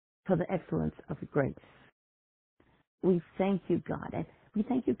for the excellence of grace. We thank you, God, and we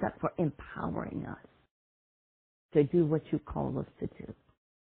thank you, God, for empowering us to do what you call us to do.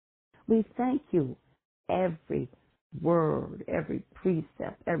 We thank you every word, every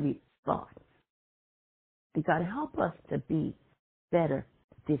precept, every thought. And God, help us to be better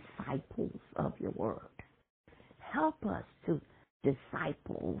disciples of your word. Help us to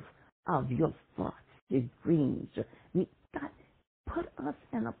disciples of your thoughts, your dreams. God, put us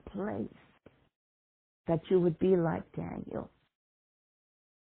in a place that you would be like Daniel,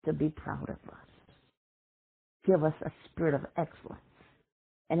 to be proud of us. Give us a spirit of excellence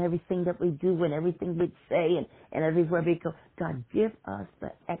in everything that we do and everything we say and everywhere we go. God, give us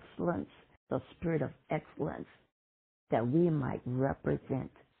the excellence, the spirit of excellence, that we might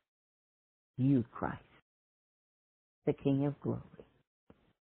represent you, Christ, the King of glory.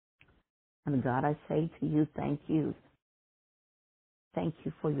 And God, I say to you, thank you. Thank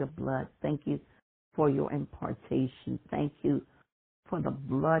you for your blood. Thank you for your impartation. Thank you for the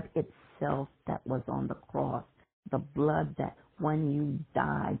blood itself that was on the cross. The blood that when you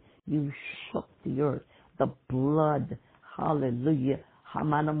died, you shook the earth. the blood, hallelujah,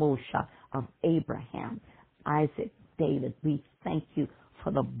 Hamanamosha, of Abraham, Isaac, David. We thank you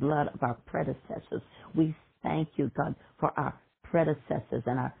for the blood of our predecessors. We thank you, God, for our predecessors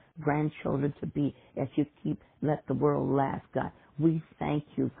and our grandchildren to be, as you let the world last, God. We thank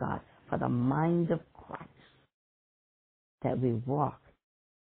you, God, for the mind of Christ, that we walk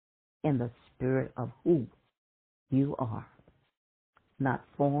in the spirit of who you are. Not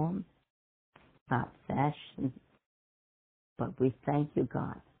form, not fashion, but we thank you,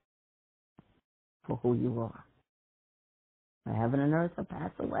 God, for who you are. For heaven and earth will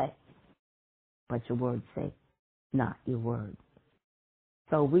pass away, but your word say, not your word.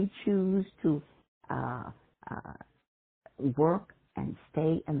 So we choose to work and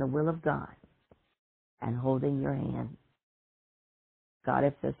stay in the will of God and holding your hand. God,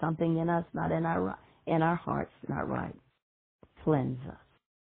 if there's something in us, not in our hearts, not right, cleanse us.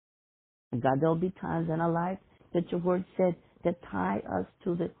 And God, there'll be times in our life that your word said to tie us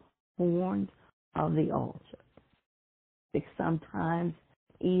to the horns of the altar. Because sometimes,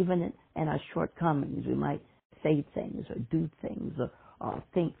 even in our shortcomings, we might say things or do things or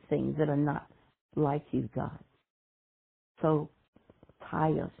think things that are not like you, God. So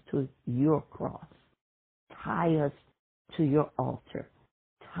tie us to your cross. Tie us to your altar.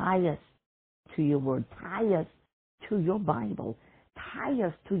 Tie us to your word. Tie us to your Bible. Tie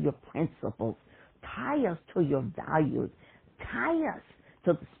us to your principles. Tie us to your values. Tie us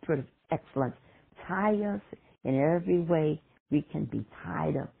to the spirit of excellence. Tie us in every way we can be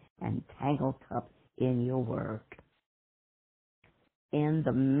tied up and tangled up in your word. In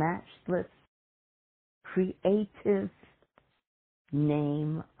the matchless, creative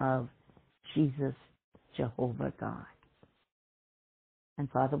name of Jesus, Jehovah God. And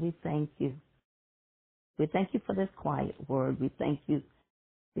Father, we thank you. We thank you for this quiet word. We thank you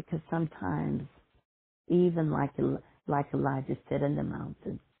because sometimes, even like Elijah said in the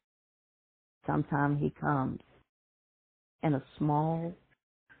mountain, sometimes he comes in a small,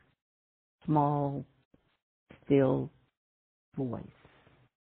 still voice.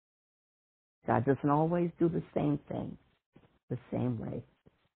 God doesn't always do the same thing the same way.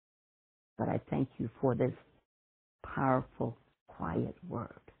 But I thank you for this powerful, quiet word.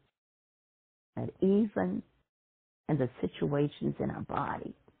 That even in the situations in our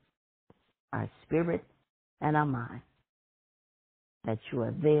body, our spirit, and our mind, that you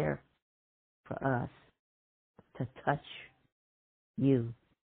are there for us to touch you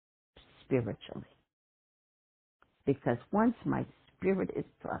spiritually. Because once my spirit is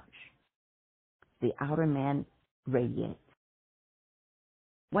touched, the outer man radiates.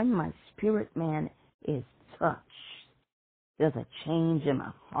 When my spirit man is touched, there's a change in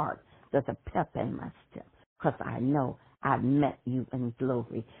my heart. There's a pep in my step. Because I know I've met you in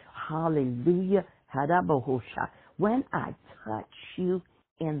glory. Hallelujah. Hadabohosha. When I touch you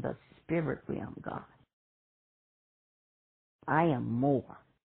in the spirit realm, God, I am more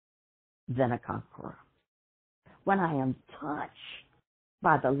than a conqueror. When I am touched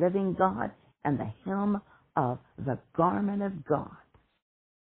by the living God and the hem of the garment of God,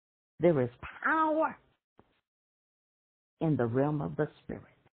 there is power in the realm of the spirit,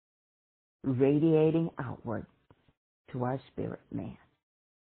 radiating outward to our spirit man,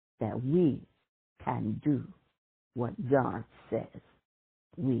 that we can do what God says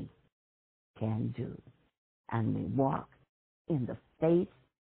we can do. And we walk in the faith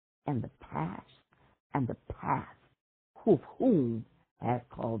and the path and the path whom has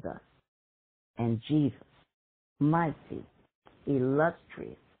called us. And Jesus, mighty,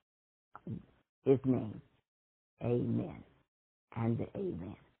 illustrious, his name. Amen and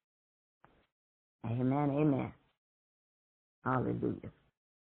amen. Amen, amen. Hallelujah.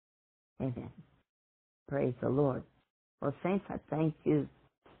 Amen. Praise the Lord. Well, saints, I thank you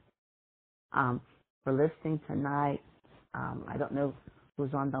for listening tonight. I don't know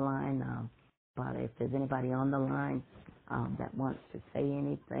who's on the line, but if there's anybody on the line that wants to say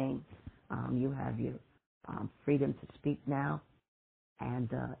anything, you have your freedom to speak now. And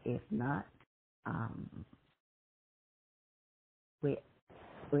if not, we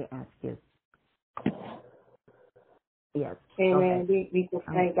ask you. Yes. Amen. We just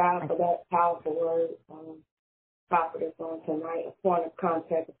thank God for that powerful word, prophetess on tonight, a point of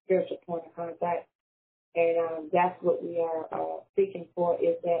contact, a spiritual point of contact. And that's what we are seeking for,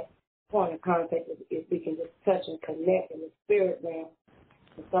 is that point of contact, is we can just touch and connect in the spirit realm.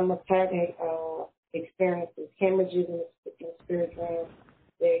 And some of us have experienced hemorrhages in the spirit realm.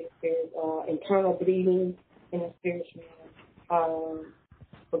 They experience internal bleeding in the spirit realm.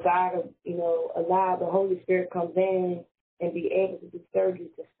 For God to, allow the Holy Spirit come in and be able to do surgery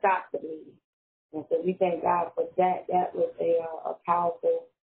to stop the bleeding. And so we thank God for that. That was a powerful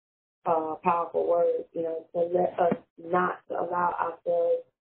word, you know, to let us not to allow ourselves,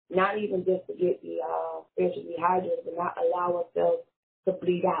 not even just to get the spiritually dehydrated, but not allow ourselves to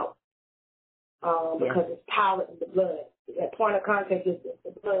bleed out because it's power in the blood. That point of contact is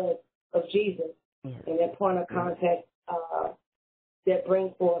the blood of Jesus, and that point of contact that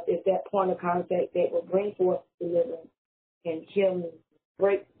brings forth is that point of contact that will bring forth deliverance and healing,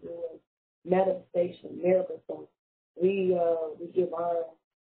 breakthrough, and manifestation, miracles. So we give honor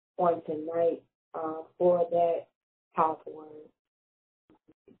on tonight for that powerful word.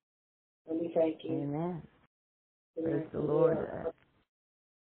 And we thank you. Amen. Praise the Lord.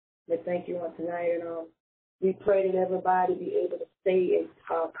 We thank you on tonight. And we pray that everybody be able to stay in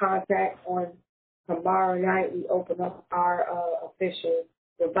contact on tomorrow night. We open up our official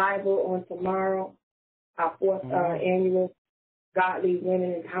revival on tomorrow, our fourth annual Godly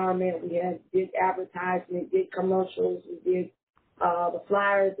Women Empowerment. We did advertisement, did commercials, we did the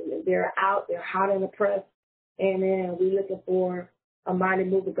flyers, and they're out, they're hot in the press, and then we're looking for a mighty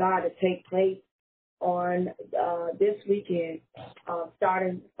move of God to take place on this weekend,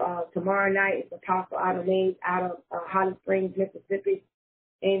 starting tomorrow night. It's Apostle Adelaide out of Holly Springs, Mississippi,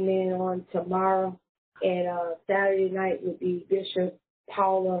 and then on tomorrow and Saturday night would be Bishop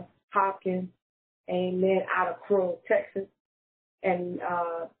Paula Hopkins, amen, out of Coral, Texas. And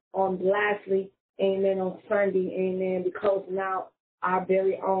lastly, amen, on Sunday, amen, we're closing out our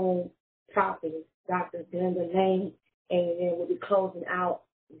very own prophetess, Dr. Glenda Lane, amen, we'll be closing out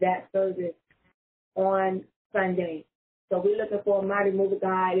that service on Sunday. So we're looking for a mighty move of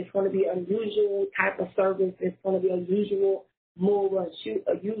God. It's going to be an unusual type of service. It's going to be a usual move, a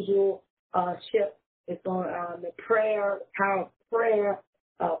usual shift. It's going to prayer, power of prayer,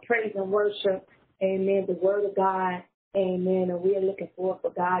 praise and worship, amen, the word of God, amen, and we are looking forward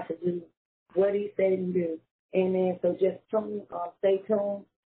for God to do what he said and do, amen. So just stay tuned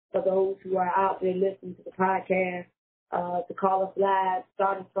for those who are out there listening to the podcast, to call us live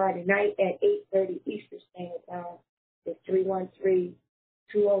starting Friday night at 8:30 Eastern Standard Time. It's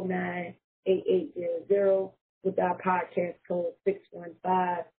 313-209-8800 with our podcast code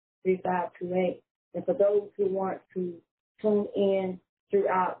 615-3528. And for those who want to tune in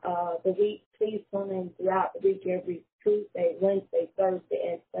throughout the week, please tune in throughout the week every Tuesday, Wednesday,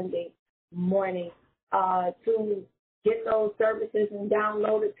 Thursday, and Sunday morning to get those services and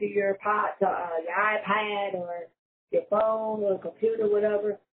download it to your iPad or your phone or computer,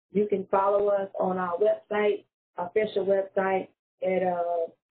 whatever. You can follow us on our website, official website at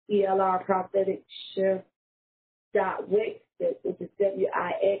elrpropheticshift.wix, which is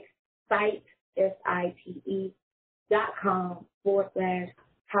WIX site,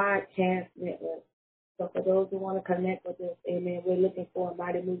 site.com/podcast network. So for those who want to connect with us, amen, we're looking for a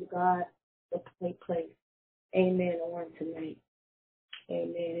mighty move of God to take place. Amen on tonight.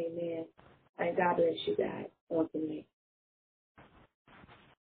 Amen, amen. And God bless you guys on tonight.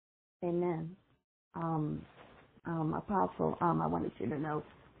 Amen. Apostle, I wanted you to know,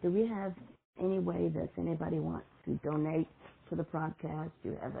 do we have any way that if anybody wants to donate to the podcast? Do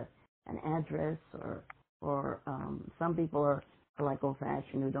you have an address or some people are like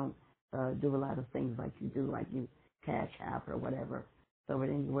old-fashioned who don't do a lot of things like you do, like you Cash App or whatever. So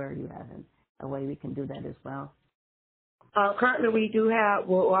anywhere you have a way we can do that as well? Currently we do have,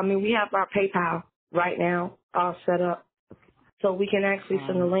 we have our PayPal right now all set up. So we can actually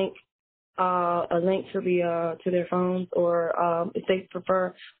send a link to their phones, or if they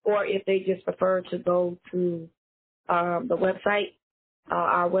prefer, or if they just prefer to go to the website,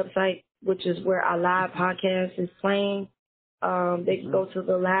 our website, which is where our live podcast is playing. They can go to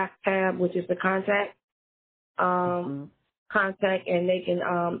the last tab, which is the contact, and they can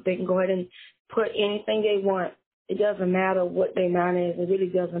go ahead and put anything they want. It doesn't matter what their amount is. It really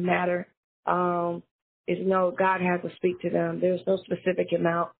doesn't matter. God has to speak to them. There's no specific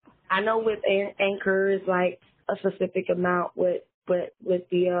amount. I know with Anchor is like a specific amount with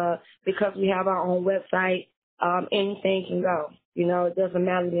the because we have our own website, anything can go. It doesn't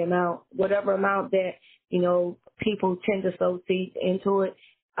matter the amount. Whatever amount that, people tend to sow seeds into it,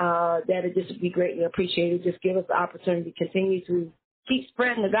 that would just be greatly appreciated. Just give us the opportunity to continue to keep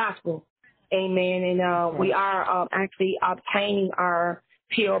spreading the gospel. Amen. And we are actually obtaining our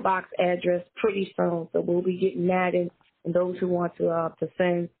P.O. Box address pretty soon, so we'll be getting that. And those who want to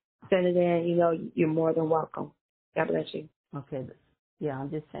send it in, you're more than welcome. God bless you. Okay. Yeah, I'm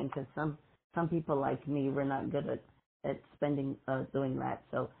just saying because some people like me, we're not good at spending doing that.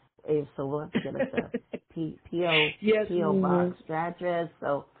 So we'll have to get us a P.O. Box address.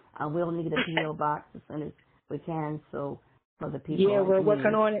 So we'll need a P.O. Box as soon as we can. So for the people. Yeah, like we're me.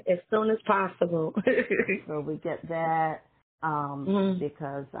 working on it as soon as possible. So we get that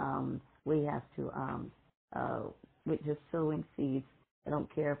because we have to with just sowing seeds. I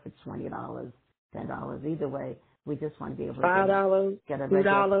don't care if it's $20, $10, either way. We just want to be able to $5, get a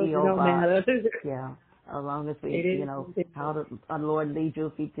regular $2, it PO don't box. matter. Yeah, as long as we, how the Lord leads you.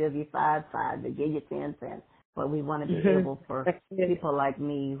 If He gives you 5, they give you 10 cents. But we want to be able for people like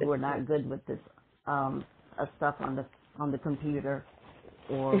me who are not good with this stuff on the computer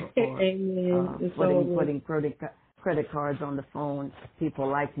or putting credit cards on the phone. People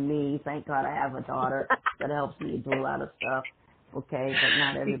like me. Thank God I have a daughter that helps me do a lot of stuff. Okay, but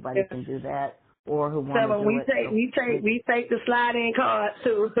not everybody can do that. Or who want to do it. We take the slide-in card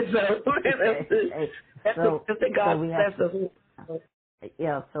too. So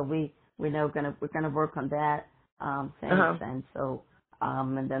we're gonna work on that. And so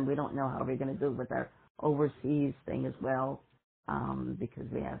and then we don't know how we're gonna do it with our overseas thing as well, because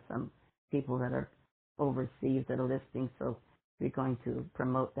we have some people that are overseas that are listening. So we're going to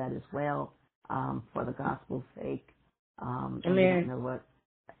promote that as well for the gospel's sake. And we don't know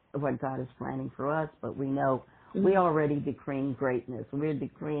what God is planning for us, but we know we already decreeing greatness. We're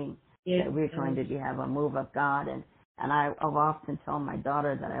decreeing that we're going to have a move of God. And I've often told my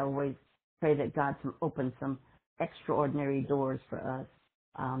daughter that I always pray that God can open some extraordinary doors for us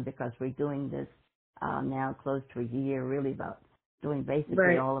because we're doing this now close to a year, really about doing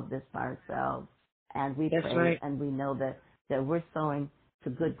basically all of this by ourselves. And we pray and we know that we're sowing to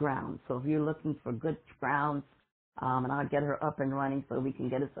good ground. So if you're looking for good grounds, and I'll get her up and running so we can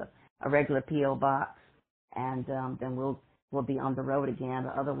get us a regular P.O. box, and then we'll be on the road again.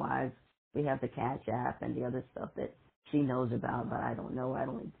 Otherwise, we have the Cash App and the other stuff that she knows about, but I don't know.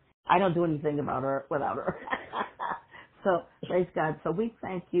 I don't do anything about her without her. So praise God. So we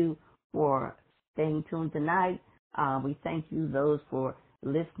thank you for staying tuned tonight. We thank you those for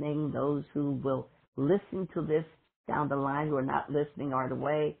listening, those who will listen to this down the line, who are not listening right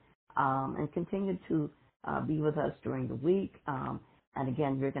away, and continue to be with us during the week. And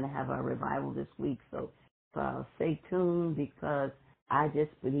again, we're going to have our revival this week. So stay tuned because I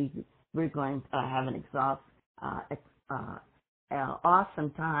just believe we're going to have an awesome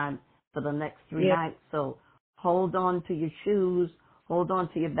time for the next 3 nights. So hold on to your shoes, hold on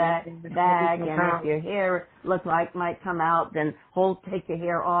to your bag, and if your hair looks like might come out, then take your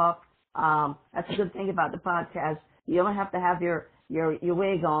hair off. That's a good thing about the podcast. You don't have to have your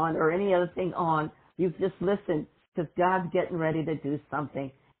wig on or any other thing on. You just listen because God's getting ready to do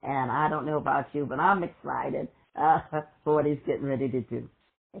something. And I don't know about you, but I'm excited for what He's getting ready to do.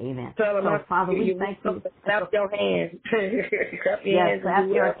 Amen. So, Father, we thank you. Clap your hands. Clap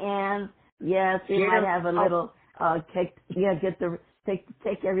your hands. Yes, you might have a little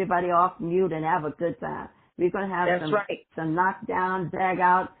take everybody off mute and have a good time. We're going to have some knockdown, drag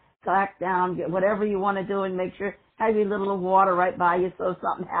out, clack down, get whatever you want to do, and make sure have your little water right by you so if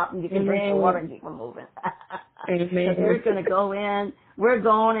something happens, you can drink the water and keep on moving. Amen. We're going to go in. We're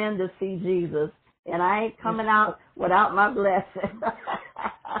going in to see Jesus, and I ain't coming out without my blessing.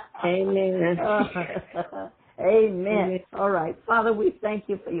 Amen. Amen. All right. Father, we thank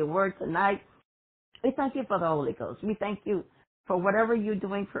you for your word tonight. We thank you for the Holy Ghost. We thank you for whatever you're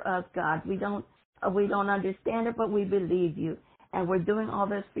doing for us, God. We don't understand it, but we believe you. And we're doing all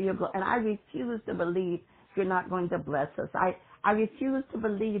this for your glory. And I refuse to believe you're not going to bless us. I refuse to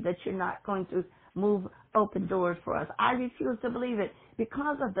believe that you're not going to open doors for us. I refuse to believe it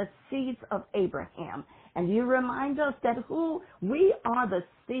because of the seeds of Abraham. And you remind us that we are the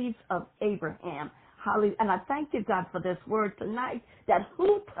seeds of Abraham. Hallelujah. And I thank you, God, for this word tonight, that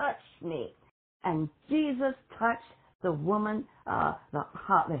who touched me? And Jesus touched the woman, the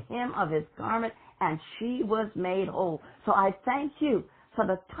hem of his garment, and she was made whole. So I thank you for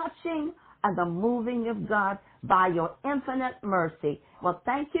the touching and the moving of God by your infinite mercy. Well,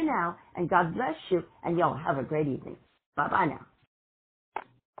 thank you now, and God bless you, and y'all have a great evening. Bye-bye now.